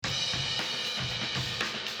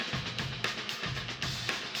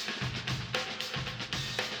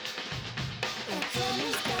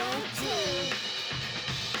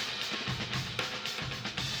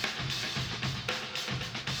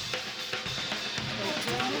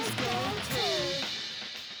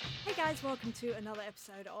guys, welcome to another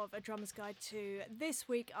episode of A Drummer's Guide to. This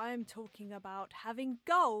week I am talking about having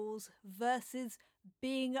goals versus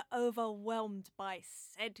being overwhelmed by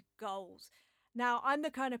said goals. Now, I'm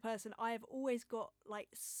the kind of person, I have always got like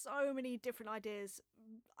so many different ideas.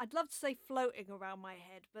 I'd love to say floating around my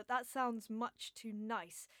head, but that sounds much too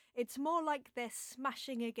nice. It's more like they're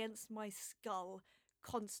smashing against my skull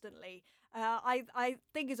constantly. I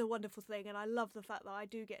think it's a wonderful thing, and I love the fact that I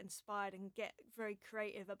do get inspired and get very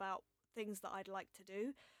creative about things that I'd like to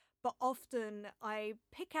do. But often I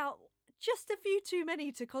pick out just a few too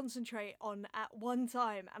many to concentrate on at one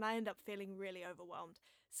time, and I end up feeling really overwhelmed.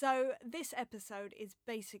 So this episode is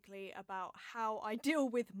basically about how I deal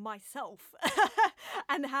with myself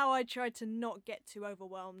and how I try to not get too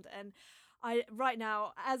overwhelmed. And right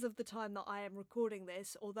now, as of the time that I am recording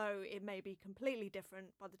this, although it may be completely different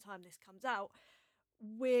by the time this comes out,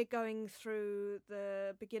 we're going through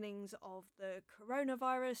the beginnings of the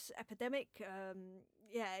coronavirus epidemic.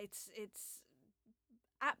 It's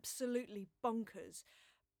absolutely bonkers.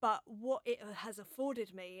 But what it has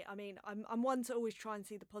afforded me, I mean, I'm one to always try and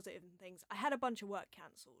see the positive in things. I had a bunch of work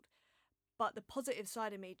cancelled, but the positive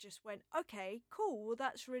side of me just went, okay, cool, well,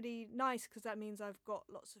 that's really nice, because that means I've got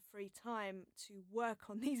lots of free time to work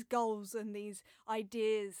on these goals and these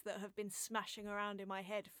ideas that have been smashing around in my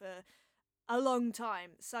head for a long time.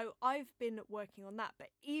 So I've been working on that. But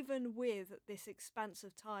even with this expanse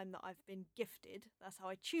of time that I've been gifted, that's how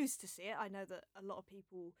I choose to see it. I know that a lot of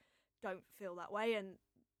people don't feel that way, and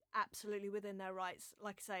absolutely within their rights.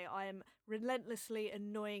 Like I say, I am relentlessly,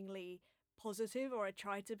 annoyingly positive, or I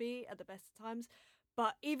try to be at the best of times.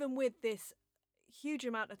 But even with this huge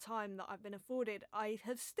amount of time that I've been afforded, I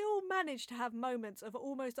have still managed to have moments of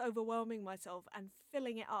almost overwhelming myself and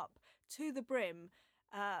filling it up to the brim.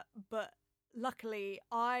 But luckily,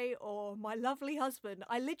 I or my lovely husband,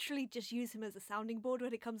 I literally just use him as a sounding board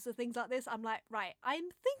when it comes to things like this. I'm like, right, I'm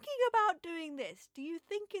thinking about doing this. Do you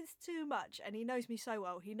think it's too much? And he knows me so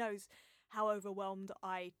well. He knows how overwhelmed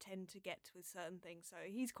I tend to get with certain things. So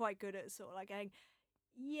he's quite good at sort of like going,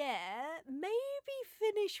 yeah, maybe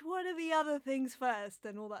finish one of the other things first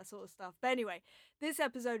and all that sort of stuff. But anyway, this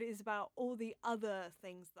episode is about all the other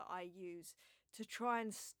things that I use to try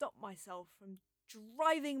and stop myself from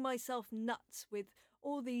driving myself nuts with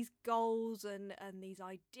all these goals and these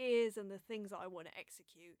ideas and the things that I want to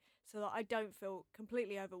execute, so that I don't feel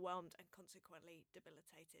completely overwhelmed and consequently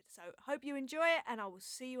debilitated. So hope you enjoy it, and I will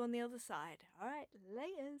see you on the other side. All right,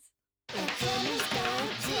 laters.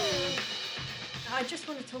 I just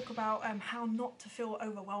want to talk about how not to feel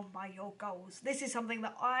overwhelmed by your goals. This is something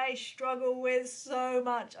that I struggle with so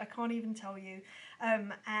much, I can't even tell you.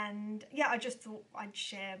 And yeah, I just thought I'd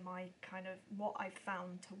share my kind of what I've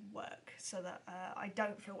found to work, so that I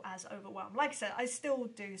don't feel as overwhelmed. Like I said, I still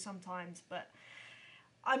do sometimes, but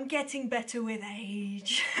I'm getting better with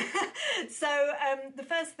age. So the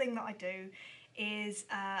first thing that I do is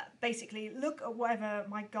basically look at whatever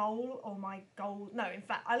my goal or my goal... No, in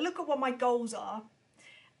fact, I look at what my goals are,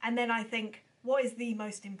 and then I think, what is the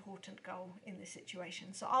most important goal in this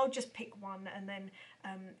situation? So I'll just pick one, and then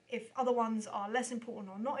if other ones are less important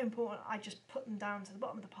or not important, I just put them down to the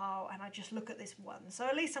bottom of the pile, and I just look at this one. So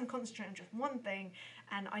at least I'm concentrating on just one thing,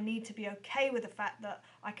 and I need to be okay with the fact that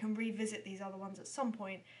I can revisit these other ones at some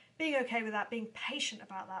point. Being okay with that, being patient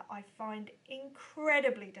about that, I find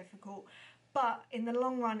incredibly difficult. But in the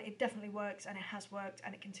long run, it definitely works, and it has worked,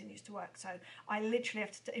 and it continues to work. So I literally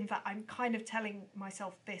have to, in fact, I'm kind of telling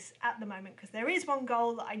myself this at the moment, because there is one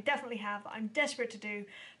goal that I definitely have that I'm desperate to do,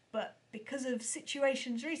 but because of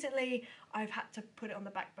situations recently, I've had to put it on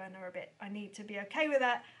the back burner a bit. I need to be okay with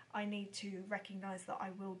that. I need to recognise that I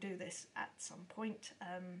will do this at some point,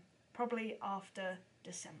 probably after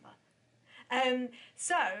December.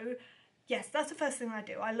 So... yes, that's the first thing I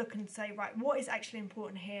do. I look and say, right, what is actually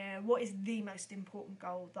important here? What is the most important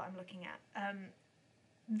goal that I'm looking at?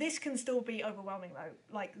 This can still be overwhelming though.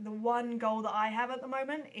 Like, the one goal that I have at the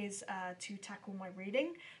moment is to tackle my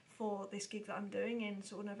reading for this gig that I'm doing in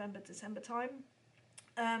sort of November, December time.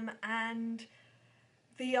 And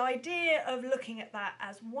the idea of looking at that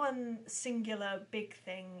as one singular big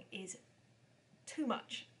thing is too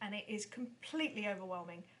much, and it is completely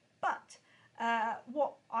overwhelming. But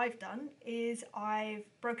what I've done is I've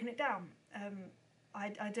broken it down. I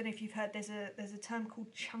don't know if you've heard, there's a term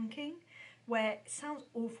called chunking, where it sounds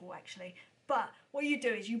awful actually, but what you do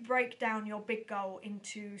is you break down your big goal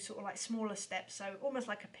into sort of like smaller steps, so almost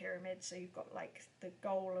like a pyramid. So you've got like the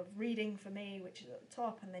goal of reading for me, which is at the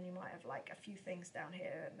top, and then you might have like a few things down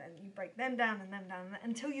here, and then you break them down and them down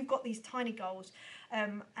until you've got these tiny goals.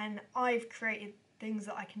 And I've created things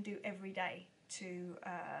that I can do every day to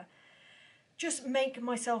just make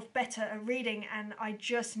myself better at reading, and I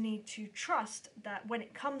just need to trust that when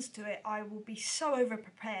it comes to it, I will be so over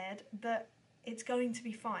prepared that it's going to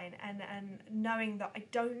be fine, and knowing that I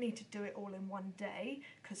don't need to do it all in one day,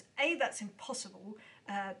 because A, that's impossible,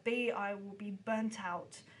 B, I will be burnt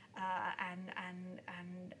out and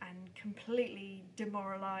completely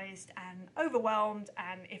demoralized and overwhelmed,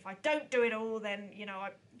 and if I don't do it all, then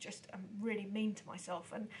I'm really mean to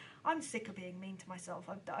myself, and I'm sick of being mean to myself.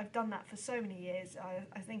 I've done that for so many years.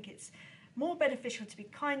 I think it's more beneficial to be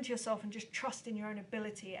kind to yourself and just trust in your own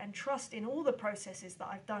ability and trust in all the processes that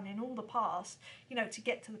I've done in all the past, to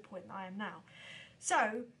get to the point that I am now.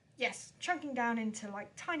 So yes, chunking down into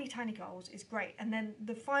like tiny goals is great. And then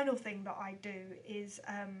the final thing that I do is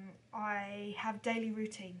I have daily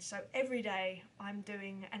routines. So every day I'm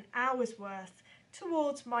doing an hour's worth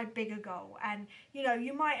towards my bigger goal. And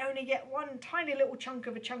you might only get one tiny little chunk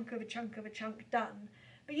done,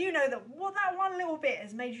 but you know that that one little bit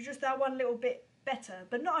has made you just that one little bit better.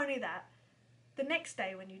 But not only that, the next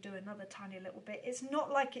day when you do another tiny little bit, it's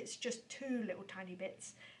not like it's just two little tiny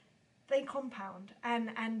bits. They compound,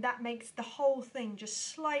 and that makes the whole thing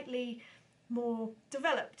just slightly more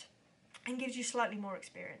developed and gives you slightly more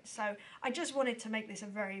experience. So I just wanted to make this a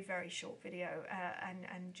very, very short video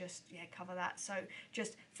and just cover that. So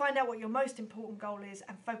just find out what your most important goal is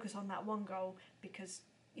and focus on that one goal, because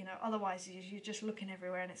otherwise you're just looking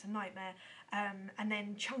everywhere and it's a nightmare. And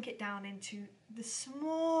then chunk it down into the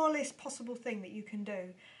smallest possible thing that you can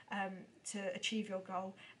do to achieve your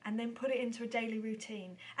goal, and then put it into a daily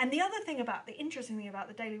routine. And the interesting thing about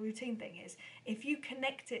the daily routine thing is, if you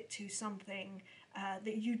connect it to something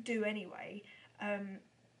that you do anyway,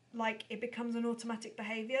 like it becomes an automatic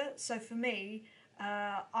behaviour. So for me,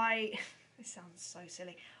 this sounds so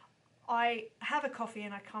silly, I have a coffee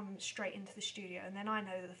and I come straight into the studio, and then I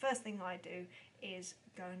know that the first thing I do is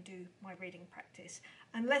go and do my reading practice,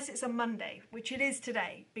 unless it's a Monday, which it is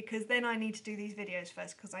today, because then I need to do these videos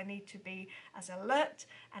first, because I need to be as alert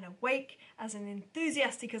and awake, as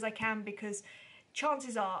enthusiastic as I can, because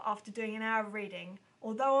chances are, after doing an hour of reading,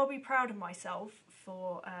 although I'll be proud of myself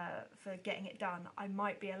for getting it done, I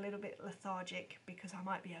might be a little bit lethargic because I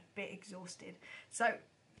might be a bit exhausted. So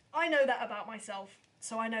I know that about myself.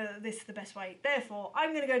 So I know that this is the best way. Therefore, I'm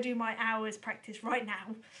going to go do my hours practice right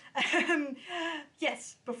now.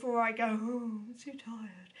 Yes, before I go, I'm too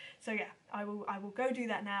tired. So yeah, I will go do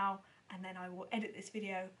that now, and then I will edit this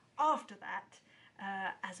video after that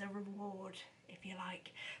as a reward, if you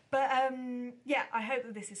like. But yeah, I hope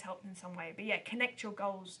that this has helped in some way. But yeah, connect your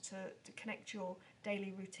goals to connect your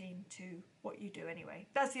daily routine to what you do anyway.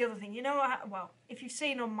 That's the other thing. Well, if you've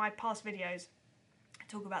seen on my past videos,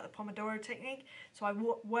 talk about the Pomodoro technique. So I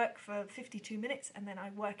work for 52 minutes and then I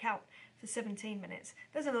work out for 17 minutes.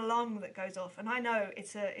 There's an alarm that goes off, and I know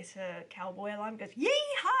it's a cowboy alarm. It goes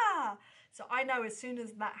yee-haw! So I know as soon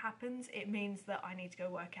as that happens, it means that I need to go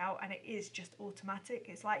work out, and it is just automatic.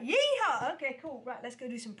 It's like yee-haw! Okay, cool. Right, let's go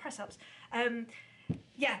do some press-ups.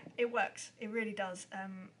 Yeah, it works. It really does.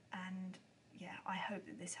 And yeah, I hope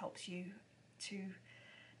that this helps you to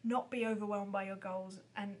not be overwhelmed by your goals,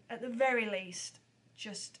 and at the very least,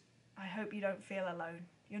 I hope you don't feel alone.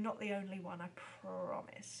 You're not the only one, I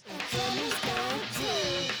promise.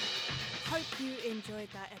 Hope you enjoyed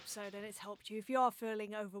that episode and it's helped you. If you are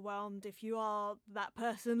feeling overwhelmed, if you are that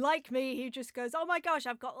person like me who just goes, oh my gosh,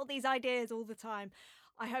 I've got all these ideas all the time,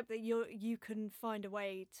 I hope that you can find a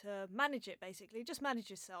way to manage it, basically. Just manage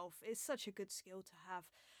yourself. It's such a good skill to have.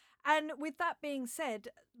 And with that being said,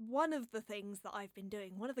 one of the things that I've been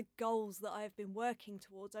doing, one of the goals that I've been working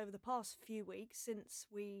towards over the past few weeks since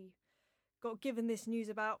we got given this news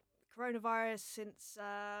about coronavirus, since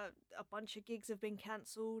a bunch of gigs have been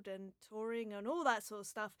cancelled and touring and all that sort of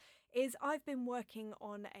stuff, is I've been working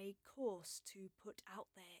on a course to put out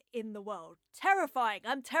there in the world. Terrifying!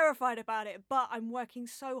 I'm terrified about it, but I'm working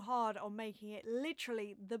so hard on making it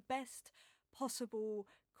literally the best possible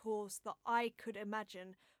course that I could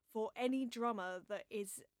imagine for any drummer that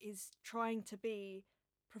is trying to be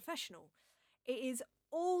professional. It is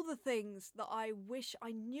all the things that I wish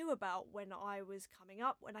I knew about when I was coming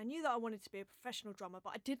up, when I knew that I wanted to be a professional drummer,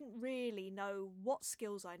 but I didn't really know what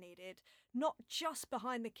skills I needed, not just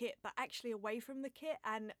behind the kit, but actually away from the kit.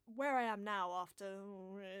 And where I am now after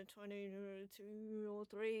 22 or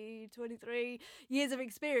 23 years of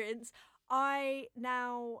experience, I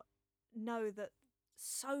now know that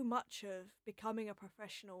so much of becoming a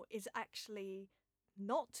professional is actually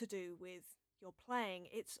not to do with your playing.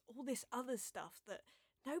 It's all this other stuff that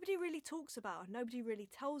nobody really talks about and nobody really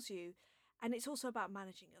tells you. And it's also about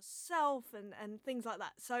managing yourself and things like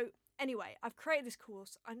that. So anyway, I've created this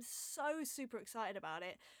course. I'm so super excited about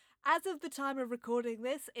it. As of the time of recording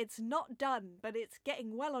this, it's not done, but it's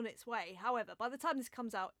getting well on its way. However, by the time this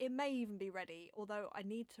comes out, it may even be ready, although I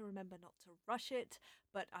need to remember not to rush it,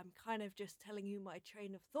 but I'm kind of just telling you my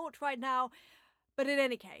train of thought right now. But in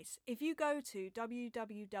any case, if you go to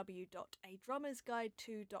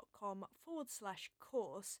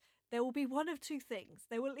www.adrummersguide2.com/course, there will be one of two things.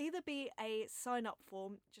 There will either be a sign up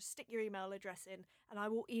form, just stick your email address in, and I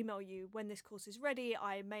will email you when this course is ready.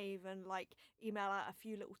 I may even email out a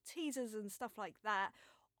few little teasers and stuff like that.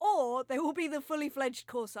 Or there will be the fully fledged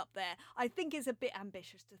course up there. I think it's a bit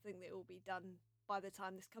ambitious to think that it will be done by the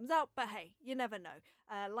time this comes out, but hey, you never know.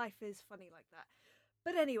 Life is funny like that.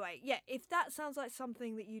 But anyway, yeah, if that sounds like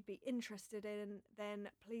something that you'd be interested in, then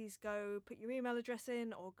please go put your email address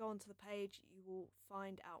in or go onto the page. You will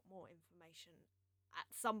find out more information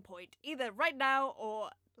at some point, either right now or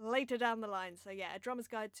later down the line. So yeah,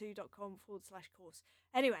 drummersguide2.com/course.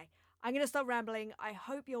 Anyway, I'm going to stop rambling. I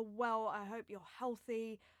hope you're well. I hope you're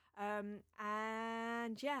healthy. And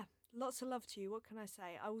yeah, lots of love to you. What can I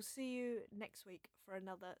say? I will see you next week for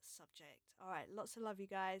another subject. All right, lots of love, you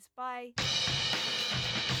guys. Bye.